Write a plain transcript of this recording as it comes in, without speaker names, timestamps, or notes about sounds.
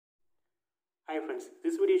Hi friends,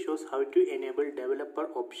 this video shows how to enable developer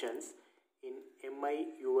options in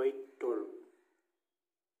MIUI 12.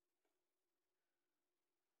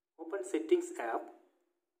 Open Settings app,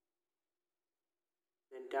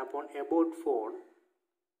 then tap on About Phone.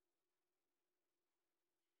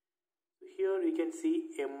 So here you can see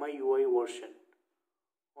MIUI version.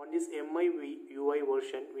 On this MIUI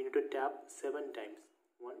version, we need to tap 7 times.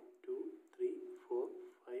 1, 2, 3, 4,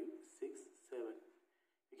 5, 6, 7.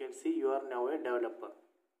 You can see you are now a developer.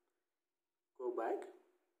 Go back,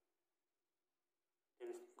 then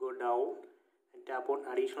go down and tap on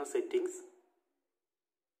Additional Settings.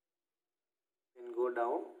 Then go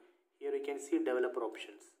down. Here you can see developer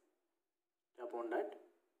options. Tap on that.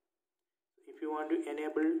 If you want to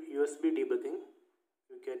enable USB debugging,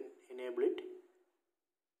 you can enable it.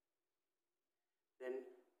 Then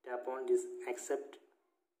tap on this Accept.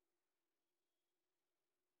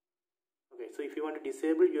 Okay, so if you want to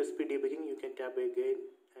disable USB debugging, you can tap again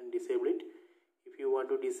and disable it. If you want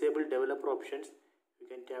to disable developer options, you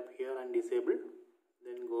can tap here and disable.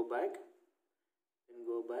 Then go back. Then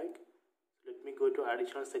go back. So let me go to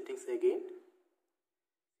additional settings again.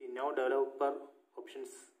 See, now developer options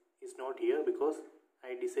is not here because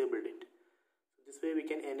I disabled it. So this way we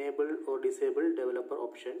can enable or disable developer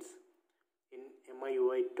options in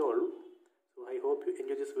MIUI 12. So I hope you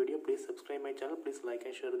enjoy this video. Please subscribe my channel. Please like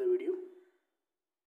and share the video.